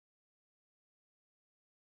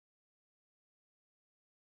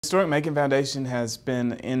Historic Macon Foundation has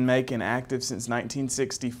been in Macon active since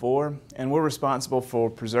 1964, and we're responsible for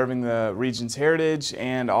preserving the region's heritage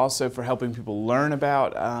and also for helping people learn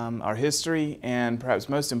about our history and, perhaps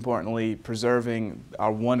most importantly, preserving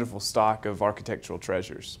our wonderful stock of architectural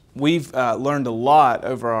treasures. We've learned a lot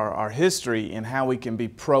over our history in how we can be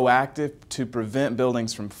proactive to prevent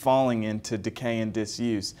buildings from falling into decay and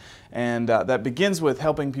disuse. And that begins with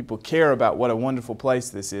helping people care about what a wonderful place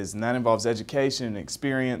this is, and that involves education and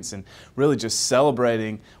experience and really just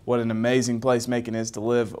celebrating what an amazing place Macon is to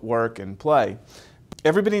live, work, and play.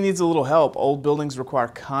 Everybody needs a little help. Old buildings require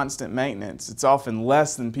constant maintenance. It's often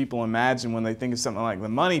less than people imagine when they think of something like the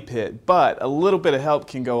money pit, but a little bit of help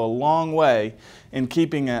can go a long way in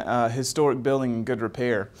keeping a historic building in good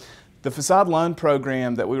repair. The Facade loan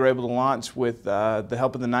program that we were able to launch with the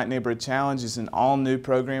help of the Night Neighborhood Challenge is an all-new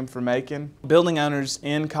program for Macon. Building owners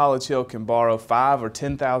in College Hill can borrow $5,000 or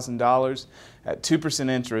 $10,000 at 2%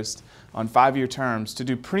 interest on 5-year terms to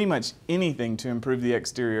do pretty much anything to improve the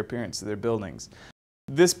exterior appearance of their buildings.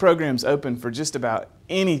 This program is open for just about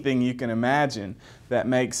anything you can imagine that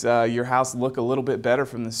makes your house look a little bit better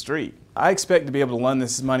from the street. I expect to be able to loan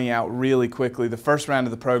this money out really quickly. The first round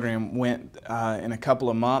of the program went in a couple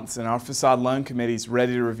of months, and our Facade Loan Committee is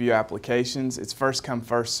ready to review applications. It's first come,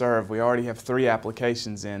 first serve. We already have 3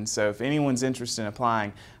 applications in, so if anyone's interested in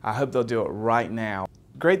applying, I hope they'll do it right now.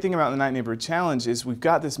 Great thing about the Night Neighborhood Challenge is we've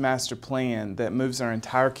got this master plan that moves our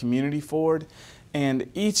entire community forward, and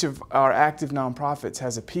each of our active nonprofits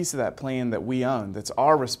has a piece of that plan that we own, that's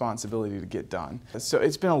our responsibility to get done. So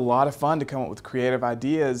it's been a lot of fun to come up with creative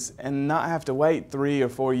ideas and not have to wait 3 or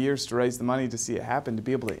 4 years to raise the money to see it happen, to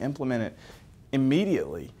be able to implement it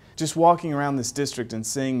immediately. Just walking around this district and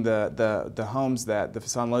seeing the homes that the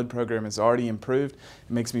Facade Loan program has already improved,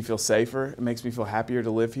 it makes me feel safer, it makes me feel happier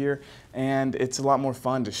to live here, and it's a lot more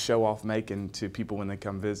fun to show off Macon to people when they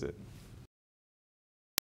come visit.